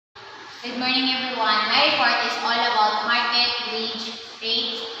Good morning, everyone. My report is all about market, wage,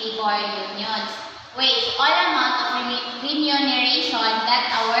 rate, labor unions. Wage, all amount of remuneration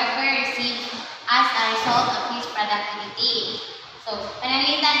that a worker receives as a result of his productivity. So,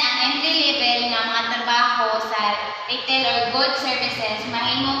 pananglitan ang entry level ng mga trabaho sa retail or goods services,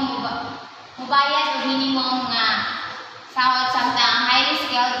 mahimong mubayad o hinimong nga sahod samtang highly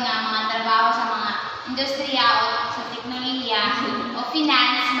skilled nga mga trabaho sa mga industriya o sa teknolohiya o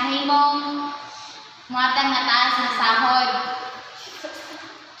finance, mahimong muhatag na taas na sahod.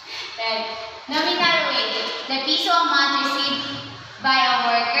 Then, nominal wage, the piso amount received by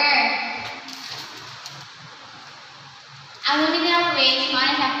a worker. Ang nominal wage,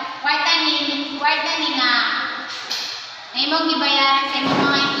 mga siya, kwarta ni nga mahimong gibayaran sa imong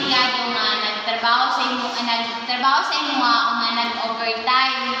mga empleyado nga nagtrabaho sa imo o nga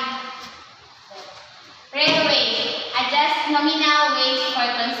nag-overtime. Real wage, adjust nominal wage for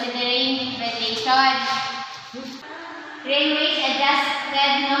considering inflation. Real wage,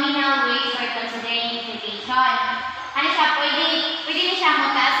 adjusted nominal wage for considering inflation. Ano siya, pwede na siya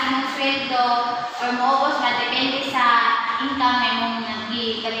mataas imong sweldo or maubos na depende sa income na imong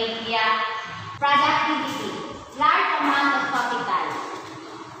nagkaligya. Productivity, large amount of capital.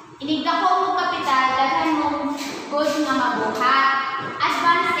 Inigdako mo kapital, daghan mo goods nga mabuhat.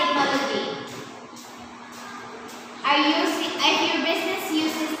 Advanced technology. If your business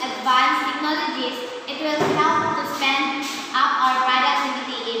uses advanced technologies, it will help to spend up our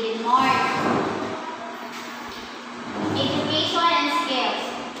productivity even more. Education and skills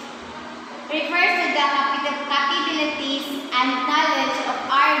refers to the capabilities and knowledge of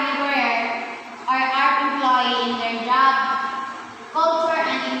our laborer or our employee in their job, culture,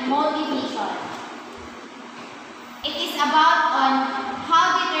 and in motivation. It is about on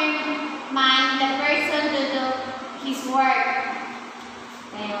how determine the person to do his work.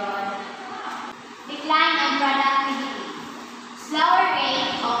 Decline of productivity. Slower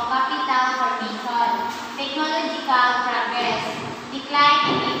rate of capital formation. Technological progress. Decline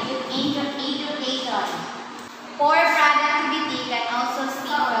in education. Poor productivity can also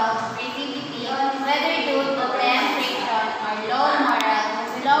stifle creativity, whether due to temperature or low morale,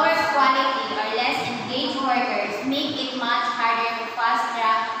 lower quality or less engaged workers make it much harder to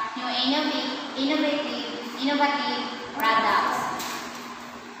fast-track new innovative products.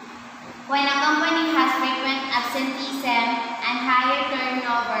 When a company has frequent absenteeism and higher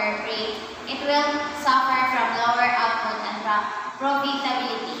turnover rate, it will suffer from lower output and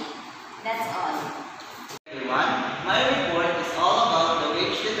profitability. That's all. Everyone, my report is all about the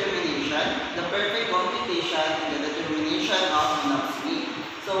wage determination, the perfect computation, and the determination of monopoly.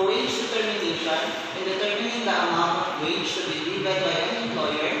 So wage determination, in determining the amount of wage to be given by an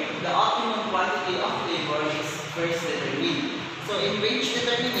employer, the optimum quantity of labor is first determined. So in wage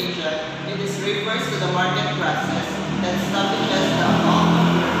determination, it refers to the market process that establishes the amount of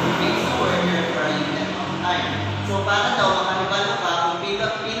work to pay a worker for a unit of time. So para daw makalibalo ka kung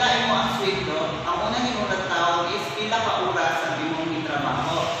pila mo ang sweldo, ang unang hinulat tawag is pila ka oras ang imong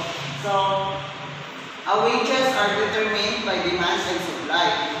gitrabaho. So wages are determined by demand and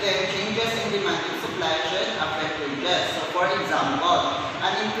supply. Then changes in demand and supply should affect wages. So for example,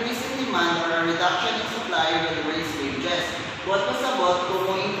 an increase in demand or a reduction in supply will raise wages. Buat pasabot,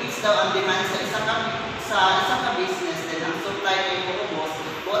 kung mo-increase daw ang demand sa isa ka business, then ang supply kay mo ubos,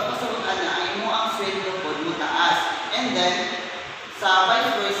 buat pasabot na ay mo ang sweldo po mo taas. And then, sa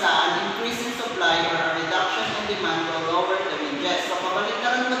vice versa, an increase in supply or a reduction in demand will lower the wages. So,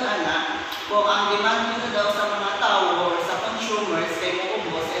 pabalitaran mo kung ang demand nyo daw sa mga tao or sa consumers kay mo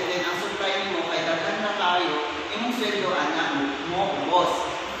ubos, and then ang supply mo kay daghan na kayo, imong sweldo mo ubos.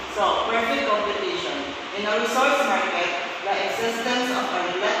 So, perfect computation. In a resource market, the existence of a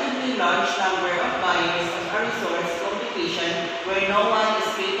relatively large number of buyers of a resource competition where no one is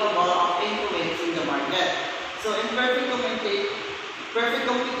capable of influencing the market. So in perfect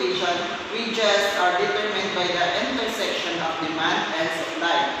computation, wages are determined by the intersection of demand and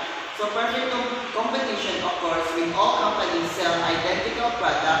supply. So perfect competition occurs when all companies sell identical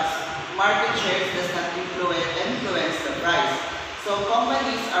products. Market shares does not influence the price. So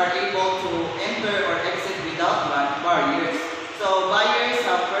companies are able to enter or exit without barriers. So buyers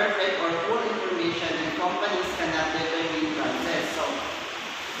have perfect or full information and companies cannot determine prices. So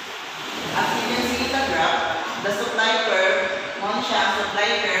as you can see in the graph, the supply curve,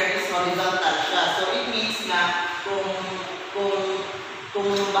 supply curve is horizontal siya. So it means na kung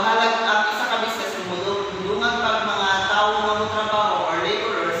bahalag ang isa ka business mulungan pag mga tao nga mo trabaho or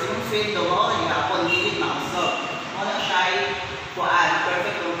laborers, yung sweldo mo ay hapon dili mausog. Wala siya ay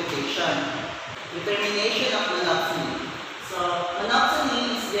perfect computation. Determination of monopsony. So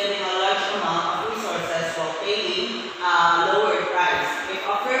monopsony is getting a large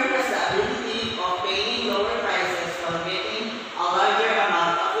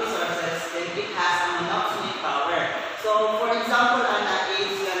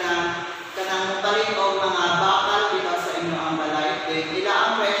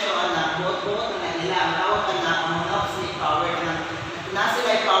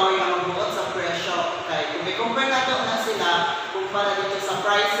sa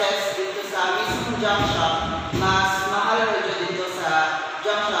prices dito sa mismong junk shop, mas mahal na dyan dito sa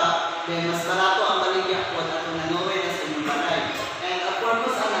junk shop, then mas barato ang baligya po at nanuwi na sa inyong balay. And of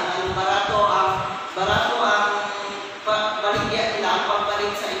course, barato ang baligya nila, ang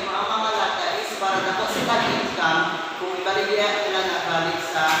pagbalig sa inyong mga lata is para dako sila income kung ibaligya nila na balik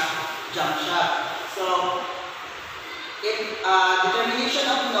sa junk shop. So, determination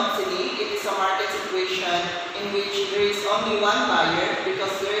of monopsony, it is a market situation in which there is only one buyer.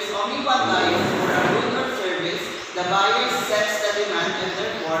 Because there is only one buyer for a good or service, the buyer sets the demand and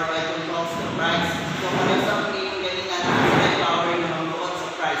therefore by controls the price. So, kung something yung galing na sila power yung mga sa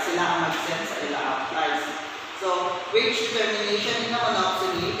price, sila ang mag-set sa ilang price. So, wage determination in a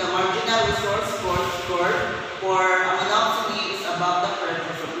monopsony, the marginal resource score for a monopsony is above the current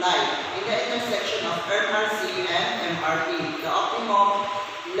supply. In the intersection of RRC and MRP, the optimum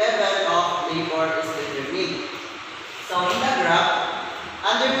level of labor is determined. So, in the graph,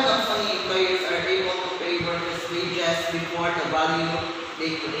 under monopsony, employers are able to pay workers' wages before the value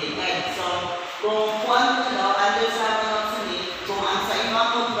day-to-day end. So, kung under sa monopsony, kung ang sa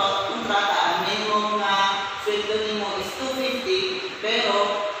imong kontrata, ang minimum na sweldo nimo is 250,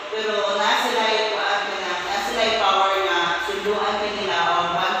 pero na sila yung power na sweldoan nila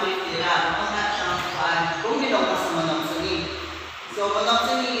o 150 lang. Mga siyang kung bilog ka sa monopsony. So,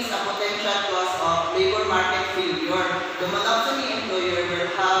 monopsony is a potential cause of labor market failure. The monopsony employer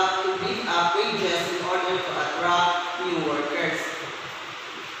will have to beef up wages in order to attract new workers.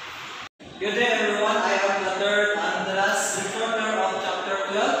 Good day everyone, I am the third and the last reporter of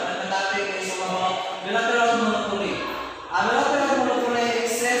chapter 12 and the topic is about bilateral monopoly. A bilateral monopoly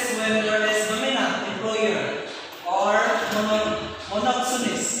exists when there is dominant employer or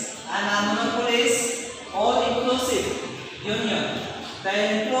monopsonist and a monopolist all-inclusive union. The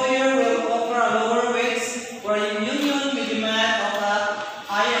employer will offer a lower wage where the union will demand of a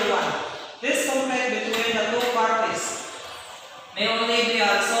higher one. This conflict between the two parties may only be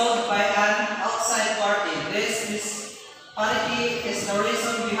solved by an outside party. This disparity is the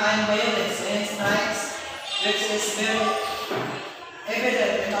reason behind violence and strikes, which is very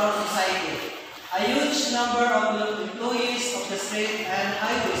evident in our society. A huge number of employees of the street and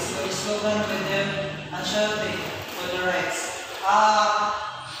highways will slogan with them and shouting for their rights.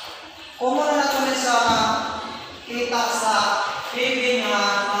 Kung muna natin sa kita sa TV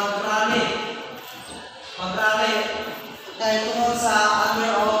na mag-rally dahil tungkol sa under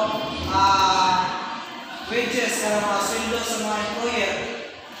of wages ng mga sweldo sa mga employer.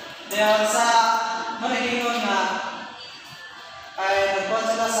 Dahil sa managingon nga ay nagbuhat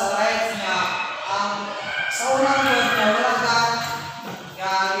sila sa rights nga ang sa unang yun na wala ka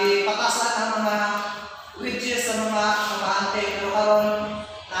ipatasan ang mga wages sa mga ante. Pero karon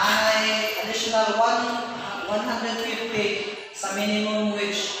naanay additional 150 sa minimum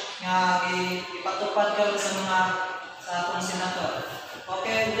wage nga ipatupad ka sa mga sa atong senator.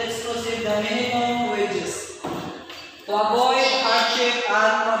 Okay, let's proceed the minimum wages. To avoid hardship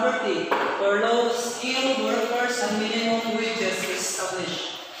and poverty, for low-skilled workers, and minimum wages is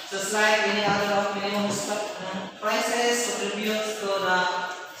established. Just like any other minimum prices contributes to the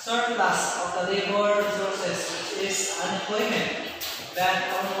surplus of the labor resources, which is unemployment.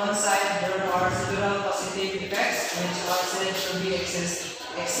 That on one side there are several positive effects which are said to be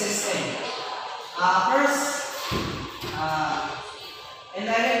existing. First,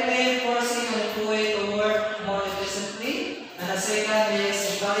 indirectly forcing an employee to work more efficiently, and the second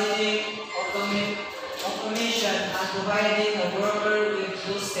is encouraging automation and providing a worker with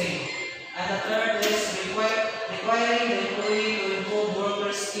boosting, and the third is requiring the employee to improve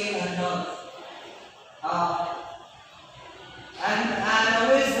worker skill and health. And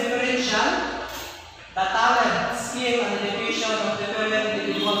always differential the talent, skill, and education of different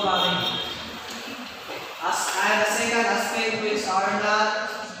individual value. And the second aspect which are not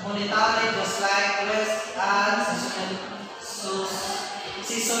monetary, just like rest and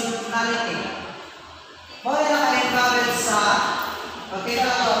seasonality. Muna naka-encourage sa pagkita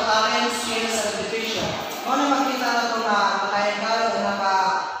na ito talent, skills, and education. Muna makita na ito na naka-encourage o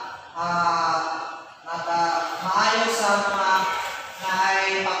maayos sa mga na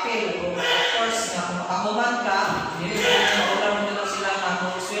ay papel. Of course, nga kung makahuman ka, hindi maulang mo sila na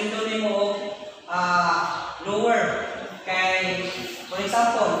kung sweldo ni mo lower. Kay, for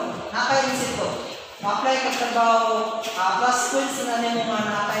example, naka-insito. Ma-apply ka trabaho, plus points na niyo mga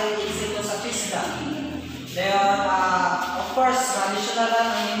naka-insito sa PISDA. Then, of course, additional lang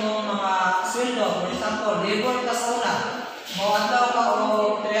ang inyong mga sweldo. For example, labor ka sa una. Mawadaw ka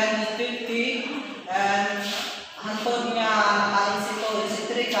o 350 and hantod nga naka-insito,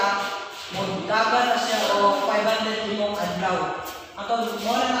 insitri ka, magdagan na siya o 500 imong adlaw. Ato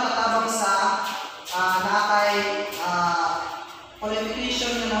mo na nakatabang sa nakay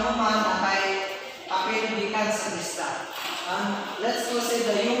qualification na naman nakay kapiligikan sa lista. Let's proceed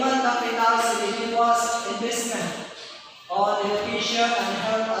the human capital sa individual's investment on education and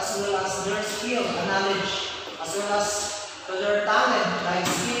health as well as their skill and knowledge as well as their talent like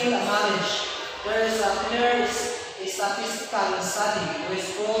skill and knowledge. There is a clear statistical study which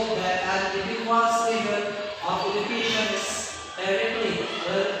proved that an individual's level of education is directly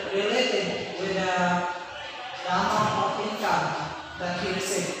related with the amount of income that he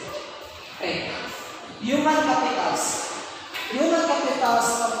received. Okay. Human capitals. Human capitals,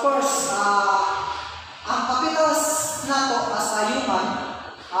 of course, ang capitals nato as a human,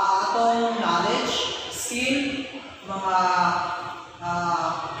 atong knowledge, skill, mga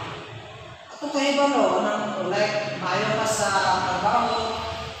atong kahibalo, like, maayo ka sa trabaho,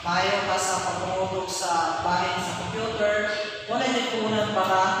 maayo ka sa pagmumulog sa bahin sa computer, wala niyo kunan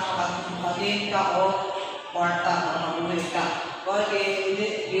para mag-gain ka o kwarta o mag-uwi ka.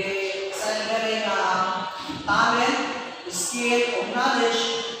 Kaya sa gari na ang talent, skill, o